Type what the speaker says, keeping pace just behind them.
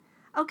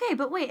Okay,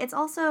 but wait, it's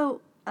also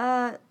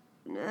a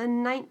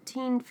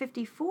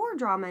 1954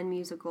 drama and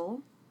musical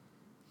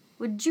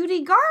with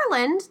Judy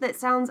Garland that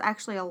sounds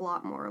actually a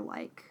lot more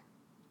like...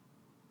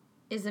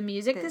 Is the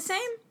music the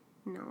same?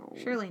 No.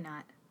 Surely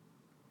not.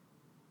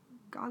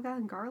 Gaga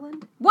and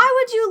Garland? Why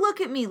would you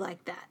look at me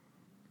like that?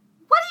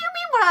 What do you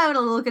mean when I would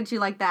look at you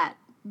like that?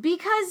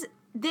 Because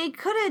they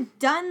could have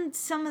done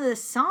some of the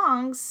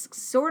songs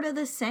sort of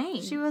the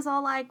same. She was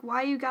all like,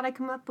 why you gotta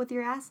come up with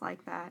your ass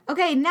like that?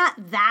 Okay,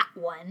 not that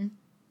one.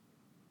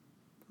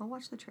 I'll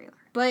watch the trailer.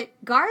 But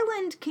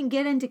Garland can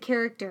get into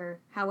character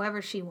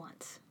however she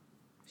wants.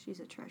 She's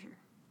a treasure.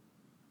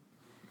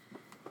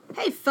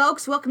 Hey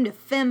folks, welcome to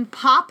Fem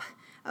Pop,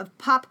 a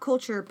pop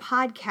culture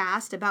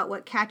podcast about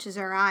what catches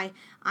our eye.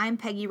 I'm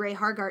Peggy Ray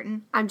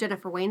Hargarten. I'm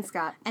Jennifer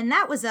Wainscott. And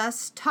that was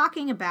us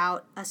talking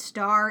about A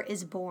Star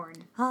is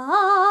Born.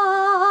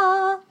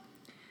 Ah.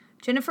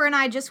 Jennifer and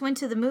I just went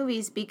to the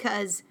movies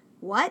because,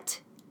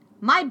 what?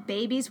 My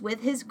baby's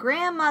with his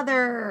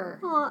grandmother.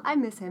 Oh, I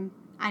miss him.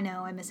 I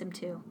know, I miss him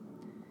too.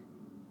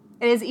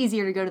 It is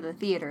easier to go to the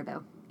theater,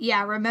 though.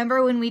 Yeah,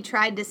 remember when we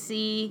tried to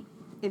see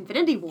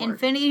Infinity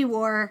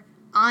War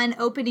on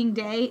opening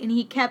day and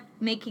he kept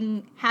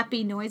making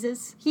happy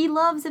noises? He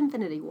loves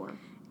Infinity War.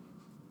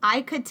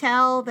 I could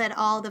tell that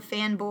all the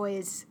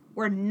fanboys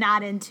were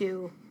not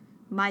into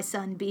my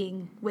son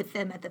being with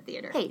them at the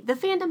theater. Hey, the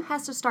fandom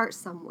has to start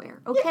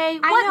somewhere, okay?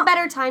 Yeah, what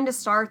better time to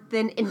start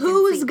than infancy?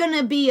 Who's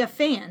gonna be a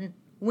fan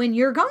when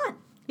you're gone?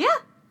 Yeah.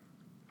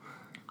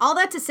 All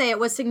that to say, it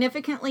was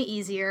significantly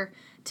easier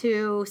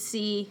to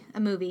see a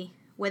movie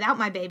without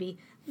my baby.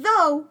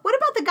 Though, what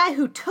about the guy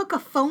who took a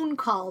phone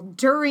call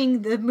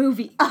during the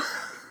movie?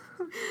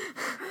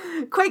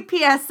 Quick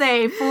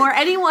PSA for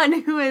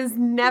anyone who has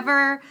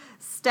never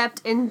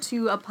stepped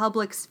into a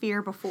public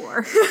sphere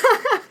before.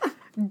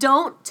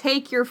 Don't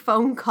take your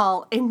phone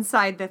call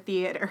inside the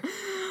theater.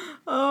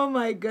 Oh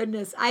my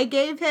goodness. I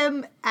gave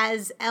him,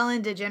 as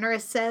Ellen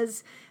DeGeneres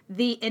says,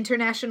 the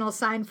international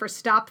sign for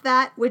stop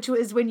that, which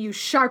was when you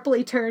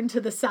sharply turn to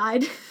the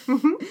side.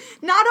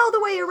 Not all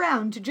the way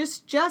around,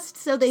 just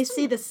so they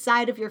see the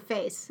side of your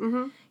face.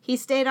 Mm-hmm. He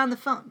stayed on the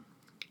phone.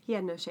 He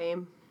had no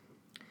shame.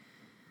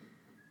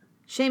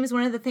 Shame is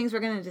one of the things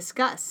we're going to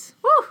discuss.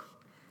 Woo!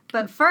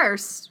 But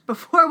first,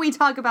 before we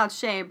talk about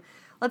shame,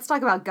 let's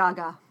talk about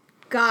Gaga.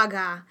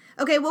 Gaga.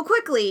 Okay, well,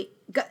 quickly.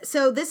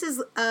 So this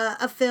is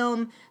a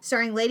film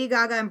starring Lady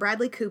Gaga and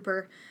Bradley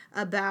Cooper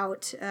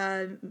about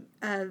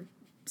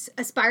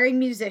aspiring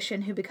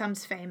musician who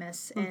becomes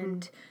famous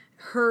and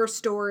her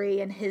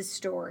story and his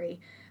story.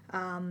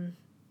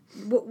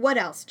 What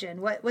else,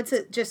 Jen? What's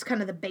just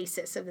kind of the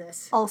basis of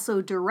this?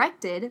 Also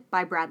directed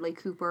by Bradley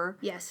Cooper.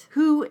 Yes.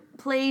 Who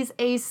plays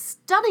a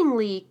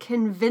stunningly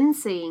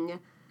convincing,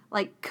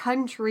 like,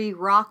 country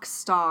rock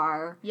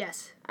star.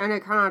 Yes. And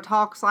it kind of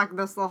talks like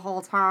this the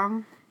whole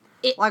time.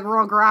 Like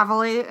real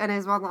gravelly, and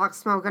he's been like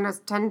smoking his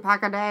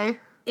 10-pack a day.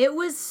 It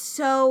was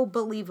so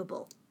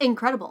believable.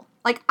 Incredible.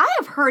 Like, I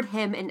have heard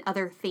him in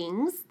other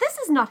things. This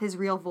is not his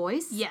real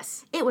voice.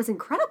 Yes. It was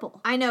incredible.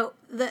 I know.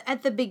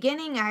 At the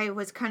beginning, I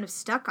was kind of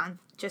stuck on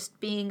just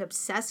being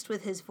obsessed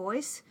with his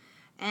voice.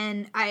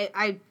 And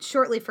I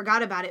shortly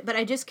forgot about it. But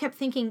I just kept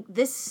thinking,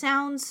 this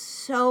sounds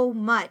so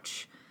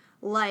much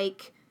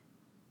like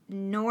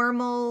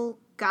normal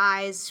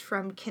guys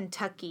from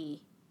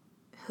Kentucky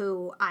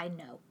who I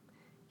know.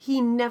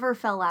 He never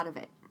fell out of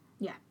it.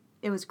 Yeah.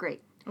 It was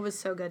great. It was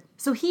so good.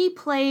 So he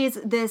plays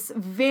this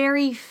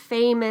very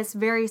famous,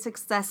 very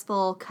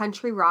successful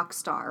country rock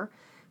star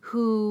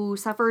who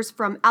suffers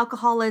from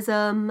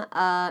alcoholism,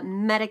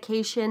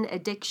 medication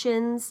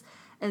addictions,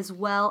 as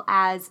well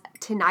as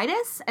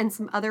tinnitus and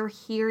some other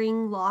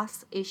hearing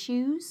loss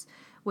issues,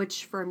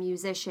 which for a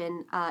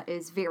musician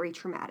is very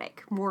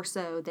traumatic, more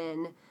so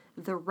than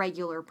the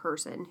regular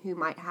person who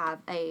might have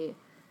a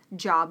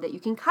job that you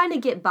can kind of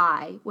get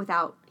by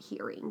without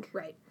hearing.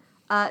 Right.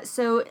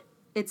 So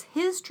it's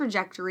his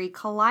trajectory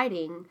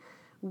colliding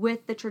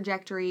with the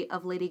trajectory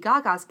of Lady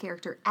Gaga's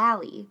character,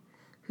 Allie,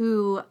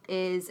 who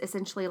is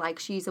essentially like,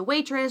 she's a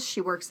waitress, she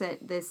works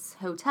at this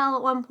hotel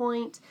at one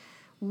point,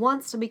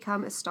 wants to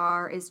become a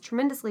star, is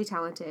tremendously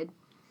talented.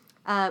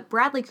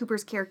 Bradley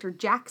Cooper's character,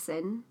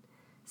 Jackson,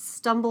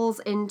 stumbles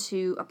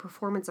into a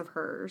performance of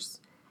hers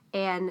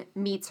and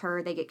meets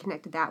her. They get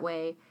connected that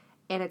way.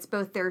 And it's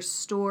both their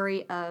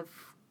story of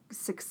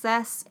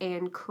success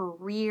and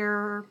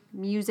career,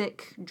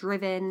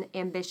 music-driven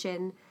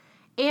ambition,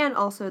 and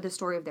also the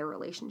story of their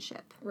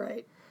relationship.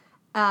 Right.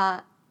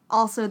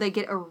 Also, they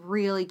get a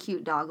really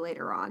cute dog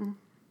later on.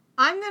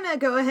 I'm going to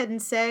go ahead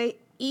and say,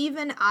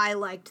 even I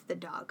liked the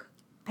dog.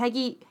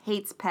 Peggy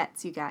hates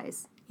pets, you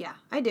guys. Yeah,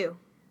 I do.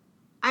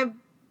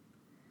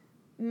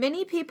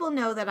 Many people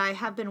know that I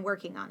have been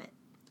working on it.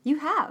 You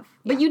have.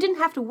 But you didn't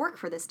have to work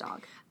for this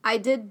dog. I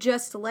did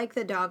just like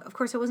the dog. Of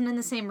course, I wasn't in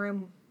the same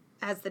room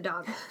as the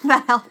dog.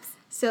 That helps.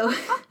 So,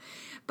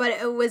 but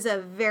it was a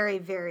very,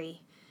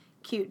 very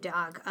cute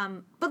dog.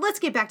 But let's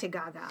get back to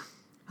Gaga.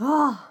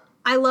 Oh.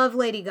 I love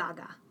Lady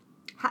Gaga.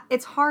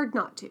 It's hard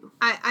not to.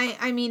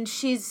 I mean,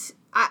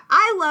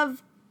 I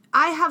love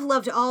I have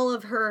loved all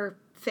of her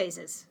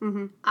phases.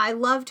 Mm-hmm. I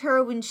loved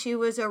her when she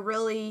was a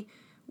really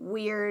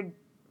weird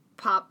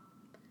pop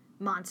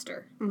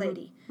monster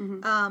lady.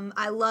 Mm-hmm.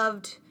 I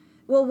loved...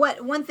 Well,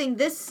 one thing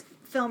this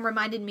film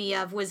reminded me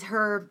of was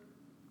her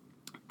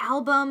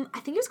album, I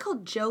think it was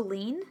called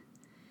Jolene.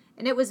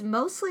 And it was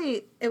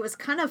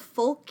kind of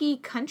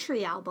folky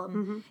country album.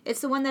 Mm-hmm.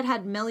 It's the one that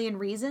had Million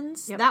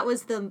Reasons. Yep. That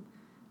was the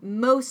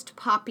most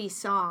poppy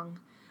song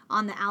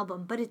on the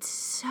album, but it's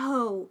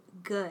so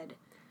good.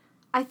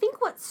 I think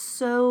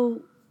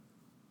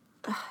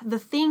the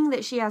thing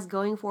that she has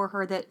going for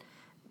her that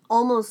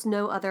almost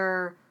no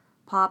other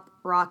pop,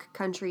 rock,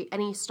 country,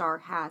 any star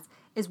has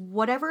is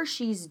whatever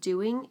she's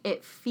doing,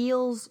 it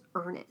feels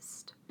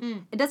earnest.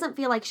 It doesn't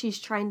feel like she's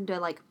trying to,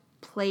 like,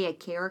 play a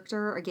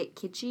character or get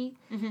kitschy.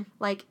 Mm-hmm.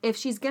 Like, if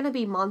she's gonna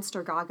be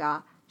Monster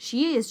Gaga,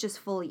 she is just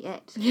fully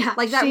it. Yeah,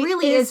 like that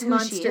really is who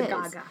Monster she is.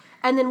 Gaga.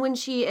 And then when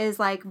she is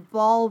like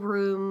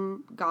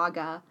ballroom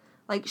Gaga,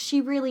 like she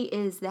really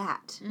is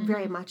that,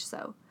 very much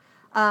so.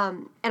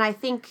 And I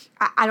think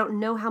I don't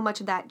know how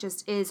much of that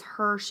just is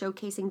her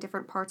showcasing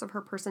different parts of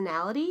her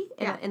personality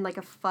in like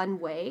a fun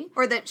way,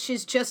 or that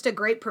she's just a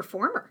great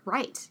performer.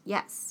 Right?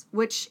 Yes.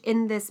 Which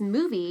in this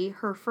movie,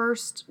 her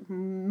first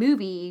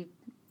movie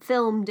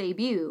film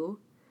debut,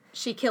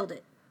 she killed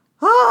it.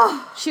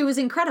 Oh, she was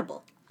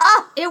incredible.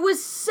 It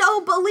was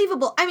so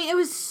believable. I mean, it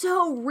was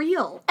so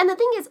real. And the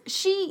thing is,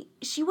 she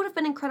would have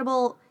been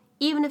incredible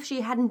even if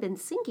she hadn't been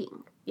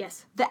singing.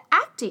 Yes.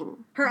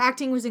 Her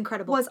acting was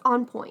incredible. Was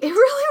on point. It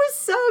really was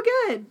so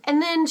good.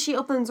 And then she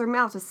opens her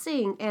mouth to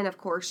sing, and of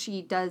course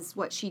she does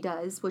what she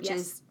does, which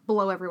is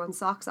blow everyone's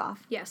socks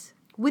off. Yes.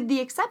 With the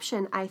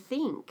exception, I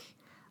think,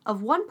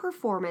 of one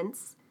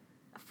performance,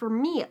 for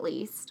me at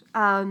least,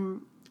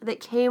 that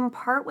came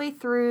partway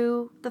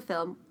through the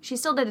film. She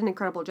still did an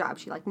incredible job.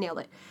 She, like, nailed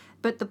it.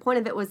 But the point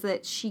of it was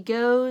that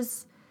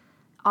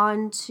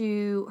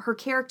her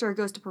character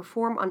goes to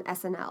perform on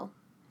SNL.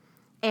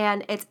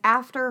 And it's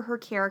after her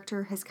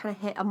character has kind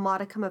of hit a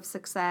modicum of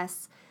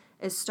success,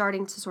 is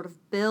starting to sort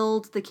of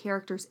build the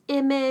character's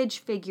image,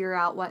 figure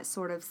out what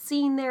sort of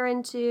scene they're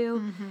into.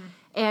 Mm-hmm.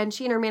 And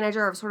she and her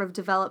manager have sort of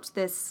developed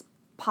this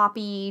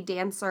poppy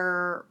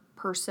dancer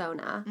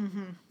persona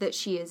that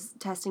she is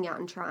testing out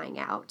and trying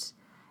out.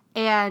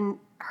 And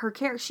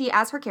she,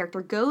 as her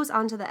character, goes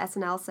onto the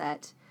SNL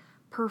set,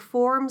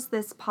 performs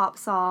this pop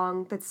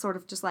song that's sort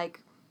of just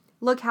like,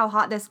 look how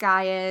hot this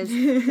guy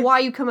is. Why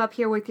you come up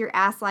here with your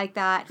ass like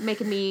that,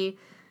 making me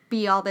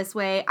be all this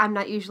way. I'm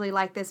not usually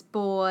like this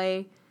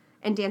boy.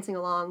 And dancing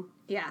along.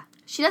 Yeah.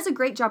 She does a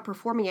great job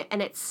performing it,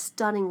 and it's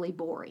stunningly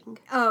boring.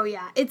 Oh,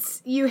 yeah.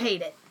 You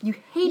hate it. You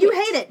hate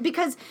it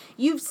because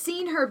you've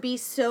seen her be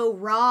so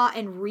raw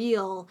and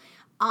real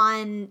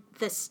on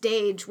the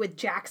stage with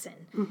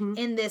Jackson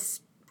in this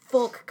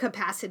folk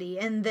capacity,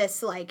 in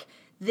this, like,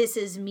 this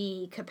is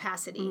me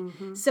capacity.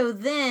 Mm-hmm. So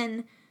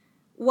then...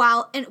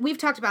 and we've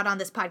talked about on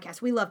this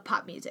podcast, we love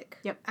pop music.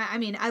 Yep. I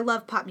mean, I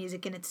love pop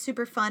music, and it's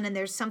super fun, and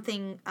there's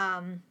something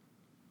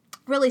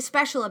really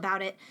special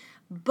about it.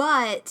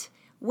 But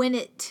when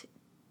it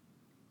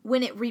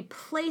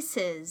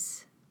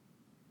replaces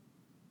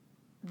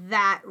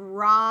that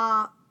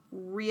raw,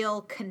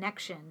 real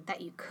connection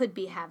that you could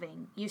be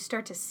having, you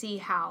start to see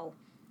how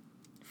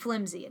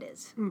flimsy it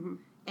is. Mm-hmm.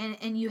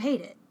 And you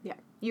hate it. Yeah.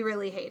 You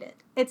really hate it.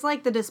 It's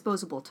like the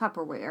disposable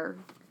Tupperware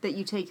that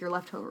you take your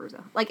leftovers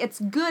of. Like, it's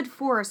good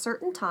for a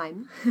certain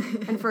time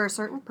and for a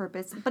certain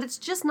purpose, but it's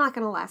just not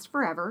going to last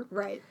forever.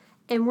 Right.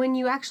 And when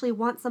you actually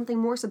want something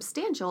more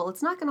substantial,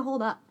 it's not going to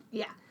hold up.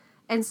 Yeah.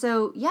 And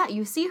so, yeah,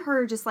 you see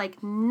her just,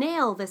 like,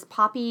 nail this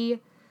poppy,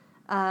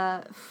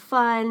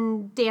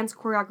 fun dance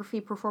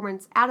choreography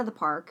performance out of the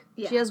park.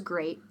 Yeah. She does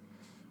great.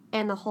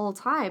 And the whole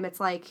time, it's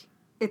like,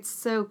 it's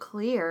so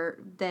clear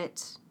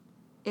that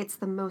it's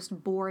the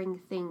most boring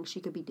thing she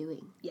could be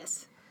doing.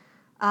 Yes.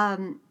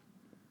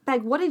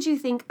 Meg, what did you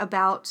think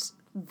about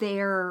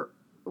their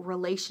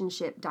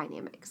relationship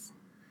dynamics?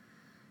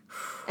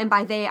 And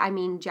by they, I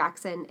mean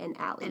Jackson and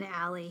Allie. And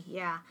Allie,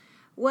 yeah.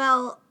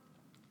 Well,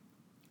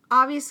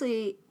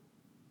 obviously,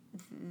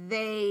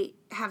 they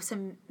have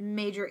some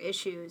major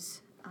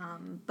issues,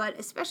 but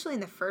especially in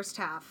the first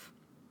half,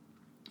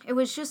 it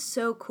was just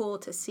so cool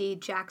to see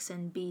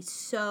Jackson be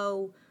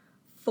so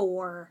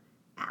for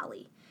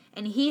Allie.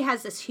 And he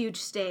has this huge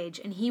stage,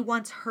 and he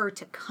wants her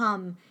to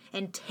come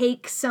and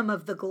take some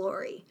of the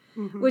glory,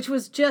 which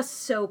was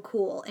just so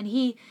cool. And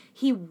he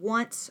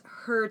wants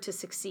her to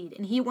succeed,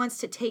 and he wants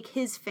to take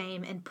his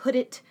fame and put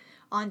it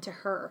onto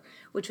her,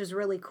 which was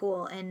really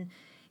cool. And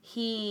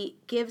he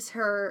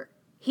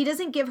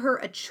doesn't give her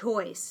a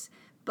choice,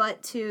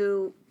 but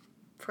to,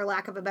 for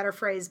lack of a better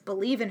phrase,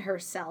 believe in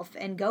herself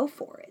and go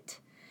for it.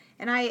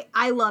 And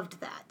I loved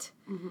that.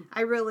 Mm-hmm.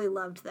 I really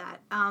loved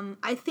that.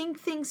 I think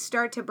things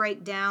start to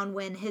break down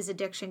when his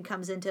addiction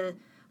comes into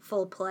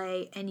full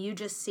play, and you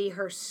just see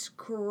her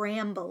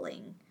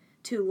scrambling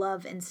to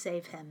love and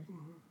save him.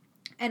 Mm-hmm.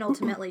 And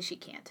ultimately she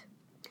can't.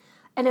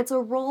 And it's a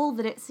role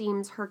that it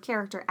seems her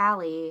character,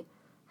 Allie,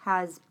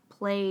 has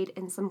played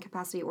in some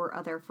capacity or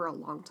other for a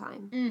long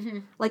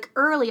time. Like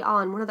early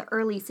on, one of the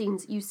early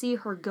scenes, you see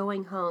her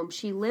going home.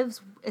 She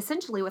lives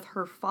essentially with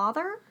her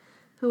father,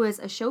 who is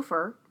a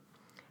chauffeur,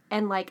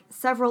 and like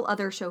several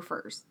other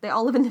chauffeurs. They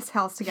all live in this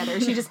house together.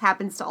 She just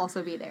happens to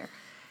also be there.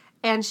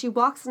 And she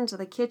walks into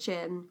the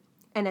kitchen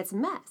and it's a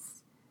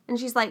mess. And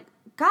she's like,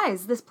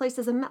 guys, this place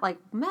is a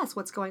mess.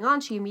 What's going on?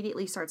 She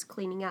immediately starts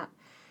cleaning up.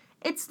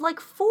 It's like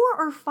 4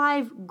 or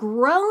 5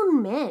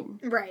 grown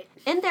men. Right.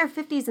 In their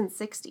 50s and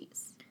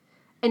 60s.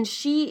 And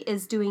she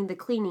is doing the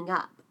cleaning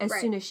up as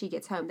soon as she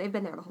gets home. They've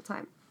been there the whole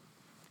time.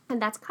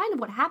 And that's kind of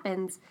what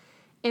happens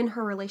in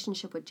her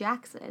relationship with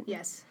Jackson.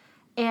 Yes.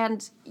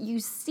 And you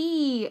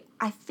see,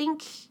 I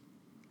think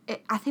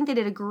they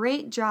did a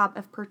great job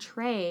of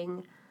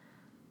portraying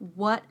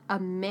what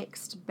a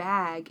mixed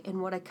bag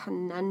and what a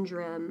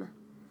conundrum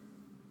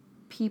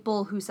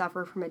people who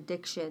suffer from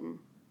addiction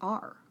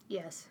are.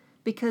 Yes.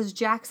 Because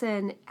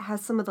Jackson has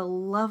some of the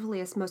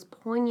loveliest, most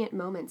poignant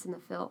moments in the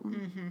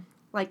film.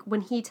 Like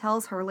when he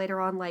tells her later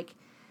on, like,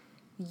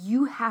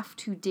 you have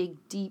to dig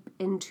deep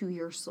into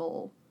your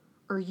soul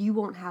or you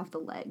won't have the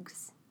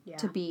legs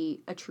to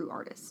be a true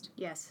artist.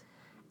 Yes.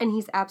 And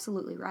he's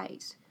absolutely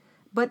right.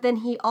 But then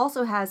he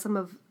also has some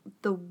of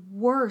the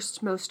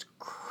worst, most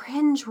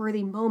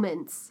cringeworthy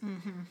moments,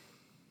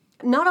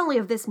 not only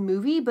of this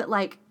movie, but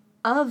like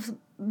of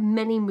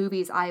many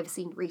movies I have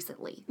seen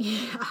recently.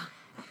 Yeah.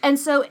 And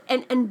so,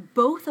 and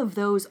both of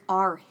those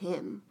are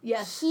him.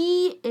 Yes.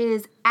 He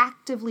is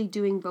actively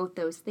doing both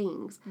those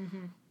things.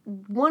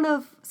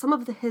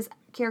 His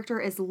character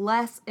is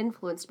less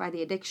influenced by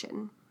the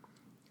addiction,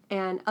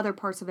 and other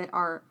parts of it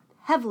are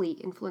heavily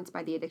influenced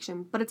by the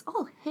addiction, but it's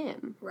all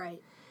him.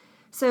 Right.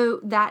 So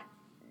that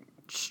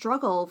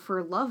struggle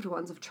for loved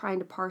ones of trying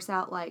to parse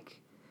out,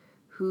 like,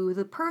 who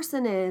the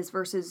person is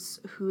versus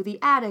who the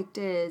addict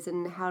is,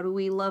 and how do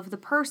we love the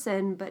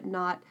person but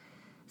not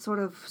sort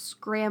of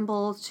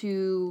scramble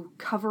to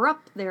cover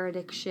up their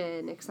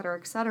addiction, et cetera,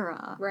 et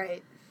cetera.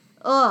 Right.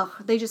 Ugh,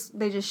 they just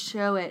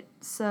show it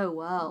so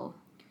well.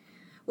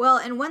 Well,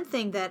 and one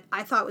thing that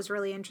I thought was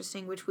really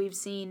interesting, which we've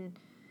seen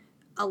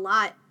a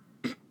lot,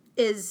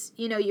 is,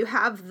 you know, you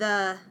have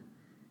the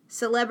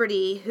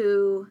celebrity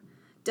who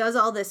does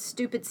all this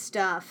stupid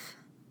stuff.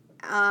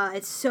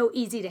 It's so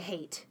easy to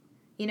hate.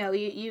 You know,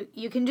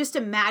 you can just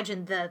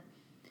imagine the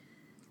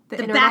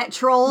internet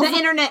trolls. The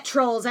internet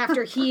trolls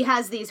after he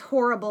has these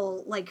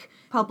horrible, like,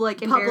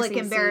 public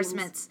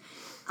embarrassments.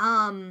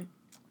 And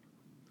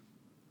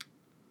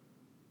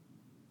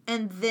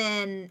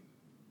then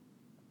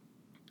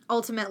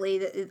ultimately,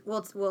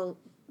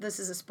 this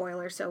is a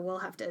spoiler, so we'll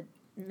have to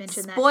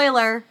mention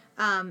Spoiler.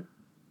 that.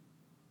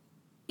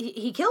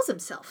 He kills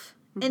himself.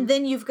 And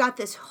then you've got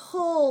this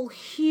whole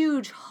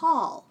huge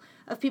hall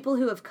of people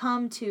who have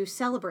come to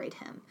celebrate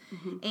him.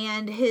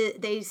 And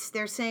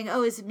they're saying,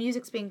 oh, his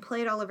music's being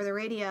played all over the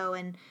radio,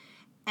 and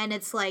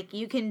it's like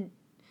you can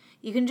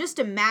just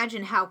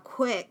imagine how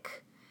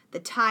quick the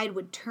tide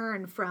would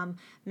turn from,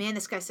 man,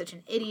 this guy's such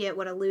an idiot,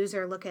 what a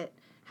loser, look at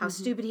how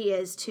stupid he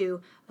is,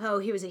 to, oh,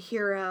 he was a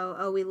hero,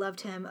 oh, we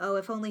loved him, oh,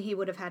 if only he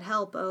would have had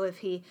help, oh, if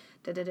he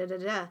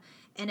da-da-da-da-da.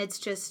 And it's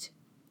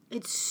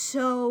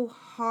so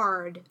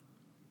hard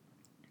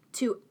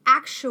to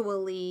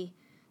actually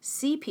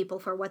see people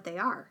for what they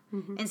are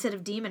instead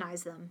of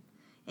demonize them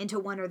into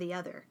one or the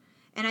other.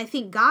 And I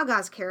think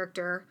Gaga's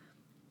character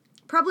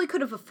probably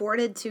could have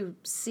afforded to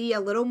see a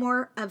little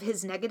more of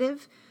his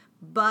negative,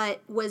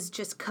 but was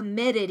just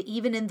committed,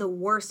 even in the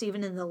worst,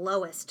 even in the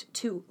lowest,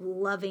 to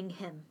loving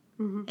him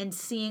and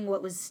seeing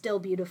what was still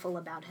beautiful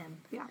about him.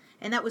 Yeah.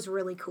 And that was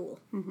really cool.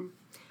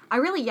 I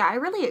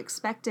really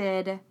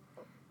expected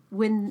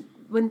when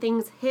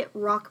things hit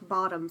rock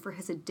bottom for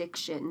his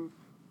addiction,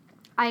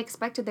 I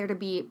expected there to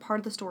be part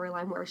of the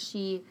storyline where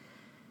she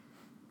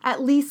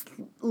at least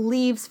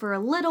leaves for a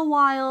little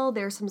while,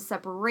 there's some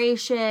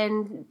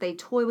separation, they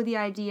toy with the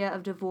idea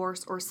of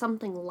divorce or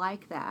something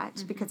like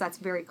that, because that's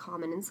very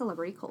common in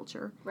celebrity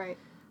culture. Right.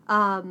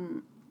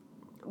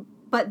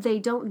 But they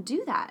don't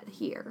do that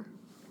here.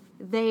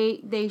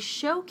 They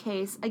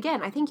showcase,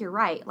 again, I think you're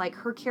right, like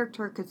her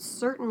character could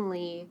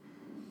certainly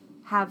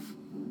have,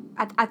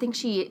 I think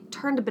she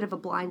turned a bit of a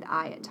blind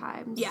eye at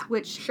times. Yeah,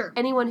 which sure.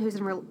 Anyone who's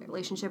in a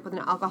relationship with an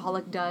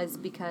alcoholic does,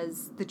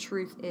 because the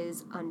truth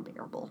is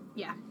unbearable.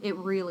 Yeah. It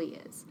really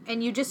is.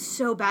 And you just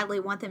so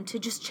badly want them to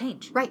just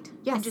change. Right,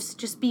 yes. And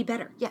just be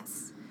better.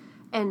 Yes.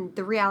 And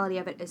the reality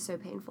of it is so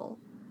painful.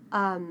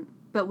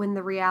 But when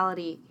the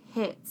reality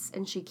hits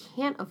and she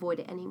can't avoid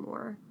it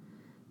anymore,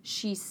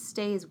 she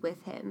stays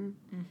with him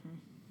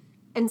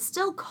and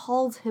still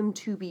calls him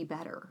to be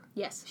better.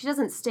 Yes. She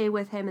doesn't stay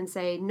with him and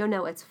say,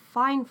 no, it's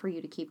fine for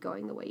you to keep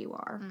going the way you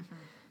are.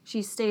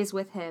 She stays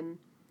with him,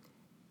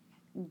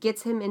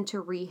 gets him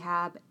into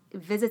rehab,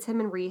 visits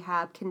him in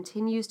rehab,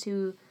 continues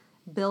to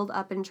build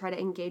up and try to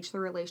engage the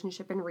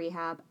relationship in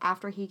rehab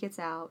after he gets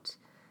out,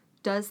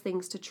 does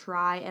things to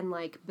try and,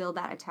 like, build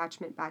that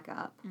attachment back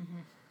up.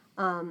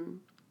 And,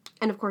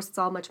 of course, it's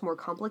all much more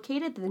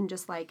complicated than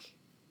just, like,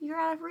 you're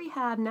out of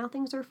rehab, now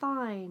things are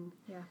fine.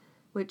 Yeah.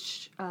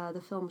 which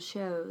the film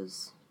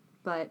shows.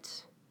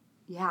 But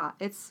yeah,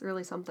 it's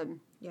really something.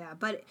 Yeah,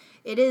 but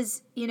it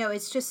is,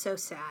 it's just so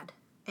sad.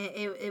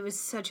 It was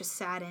such a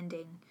sad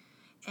ending.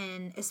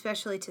 And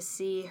especially to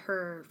see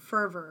her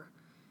fervor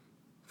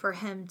for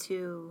him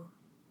to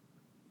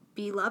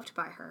be loved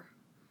by her.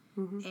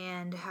 Mm-hmm.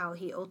 And how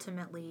he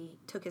ultimately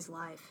took his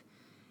life.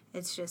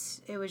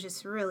 It was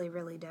just really,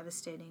 really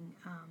devastating.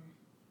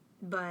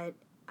 But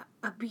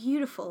a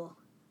beautiful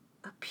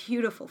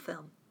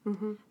film.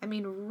 Mm-hmm. I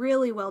mean,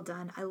 really well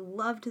done. I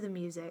loved the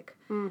music.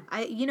 Mm.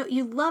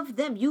 You love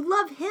them. You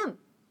love him.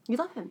 You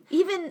love him.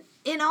 Even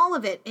in all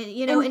of it. And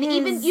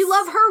even you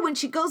love her when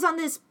she goes on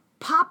this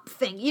pop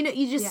thing. You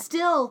just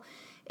still,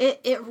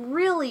 they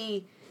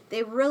really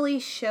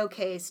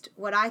showcased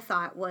what I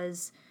thought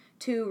was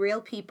two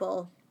real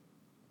people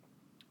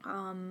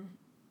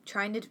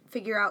trying to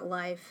figure out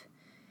life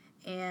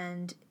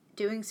and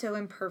doing so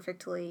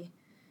imperfectly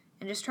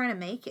and just trying to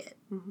make it.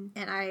 Mm-hmm.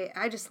 And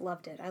I just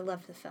loved it. I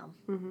loved the film.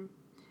 Mm-hmm.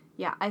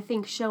 Yeah, I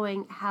think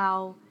showing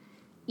how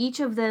each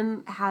of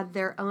them had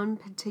their own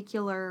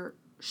particular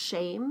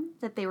shame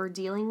that they were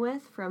dealing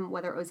with, from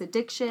whether it was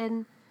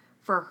addiction,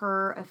 for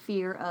her a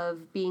fear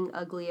of being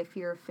ugly, a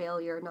fear of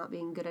failure, not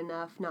being good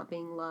enough, not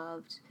being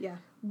loved. Yeah.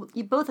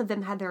 Both of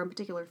them had their own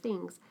particular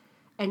things.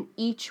 And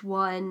each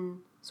one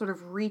sort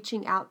of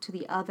reaching out to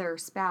the other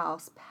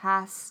spouse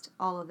past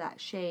all of that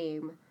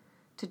shame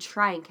to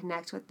try and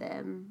connect with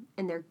them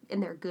in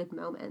their good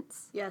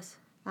moments. Yes.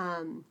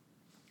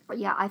 But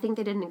yeah, I think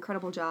they did an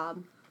incredible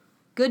job.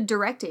 Good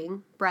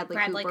directing, Bradley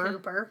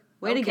Cooper.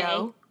 Way to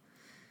go.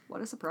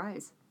 What a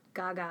surprise.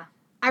 Gaga.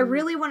 I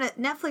really want to...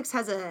 Netflix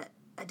has a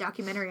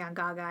documentary on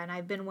Gaga, and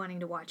I've been wanting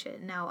to watch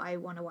it. Now I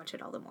want to watch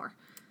it all the more.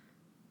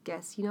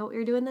 Guess you know what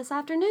you're doing this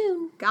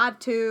afternoon.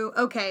 Got to.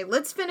 Okay,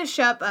 let's finish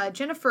up.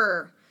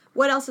 Jennifer,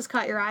 what else has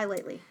caught your eye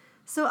lately?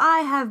 So I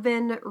have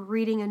been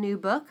reading a new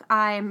book.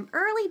 I'm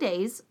early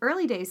days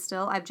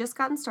still. I've just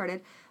gotten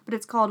started, but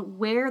it's called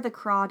Where the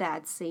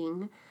Crawdads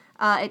Sing.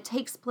 It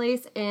takes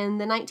place in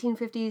the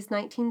 1950s,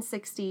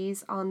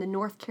 1960s on the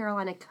North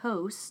Carolina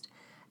coast.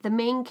 The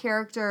main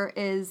character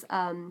is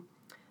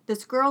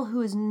this girl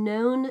who is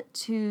known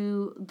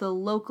to the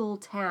local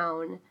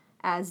town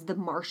as the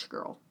Marsh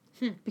Girl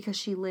because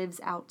she lives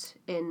out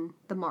in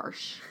the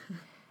marsh.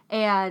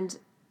 And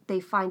they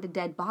find a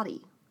dead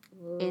body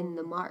in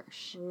the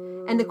marsh.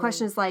 And the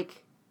question is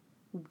like,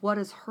 what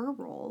is her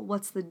role?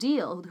 What's the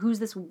deal? Who's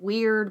this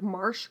weird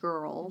marsh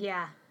girl?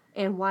 Yeah.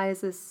 And why is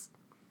this...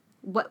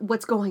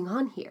 What's going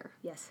on here?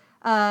 Yes.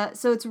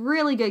 So it's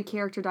really good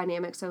character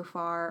dynamic so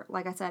far.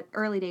 Like I said,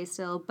 early days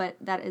still, but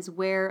that is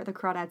Where the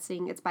Crawdads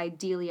Sing. It's by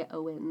Delia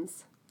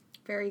Owens.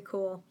 Very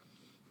cool.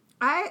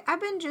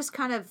 I've been just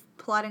kind of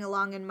plodding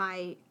along in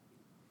my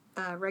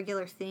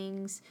regular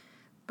things,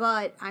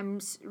 but I'm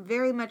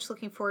very much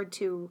looking forward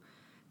to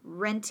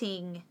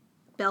renting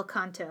Bel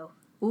Canto.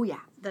 Oh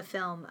yeah. The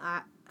film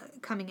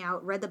coming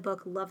out. Read the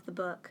book, loved the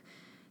book.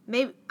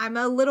 Maybe I'm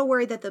a little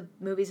worried that the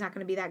movie's not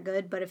going to be that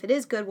good, but if it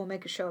is good, we'll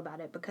make a show about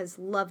it because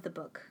love the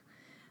book.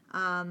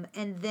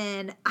 And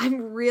then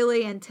I'm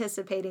really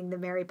anticipating the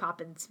Mary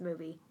Poppins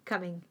movie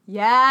coming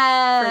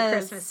for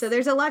Christmas. So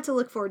there's a lot to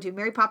look forward to.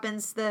 Mary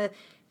Poppins, the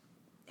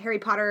Harry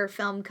Potter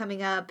film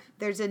coming up.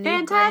 There's a new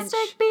Fantastic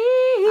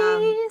Grinch.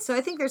 Beasts. So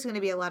I think there's going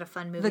to be a lot of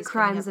fun movies. The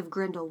Crimes of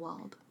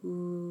Grindelwald.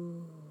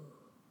 Ooh.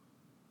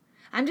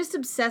 I'm just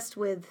obsessed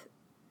with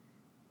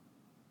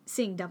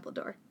seeing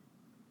Dumbledore.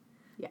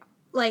 Yeah.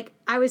 Like,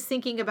 I was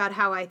thinking about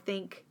how I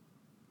think,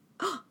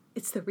 oh,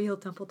 it's the real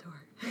Dumbledore.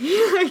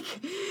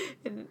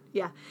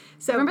 Yeah.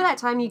 So remember that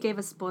time you gave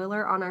a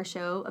spoiler on our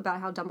show about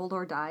how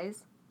Dumbledore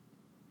dies?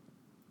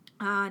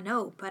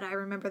 No, but I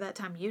remember that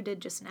time you did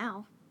just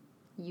now.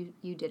 You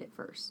did it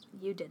first.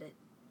 You did it.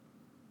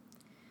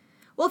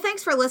 Well,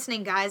 thanks for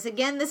listening, guys.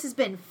 Again, this has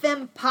been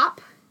Fem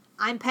Pop.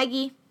 I'm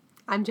Peggy.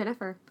 I'm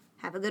Jennifer.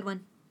 Have a good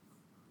one.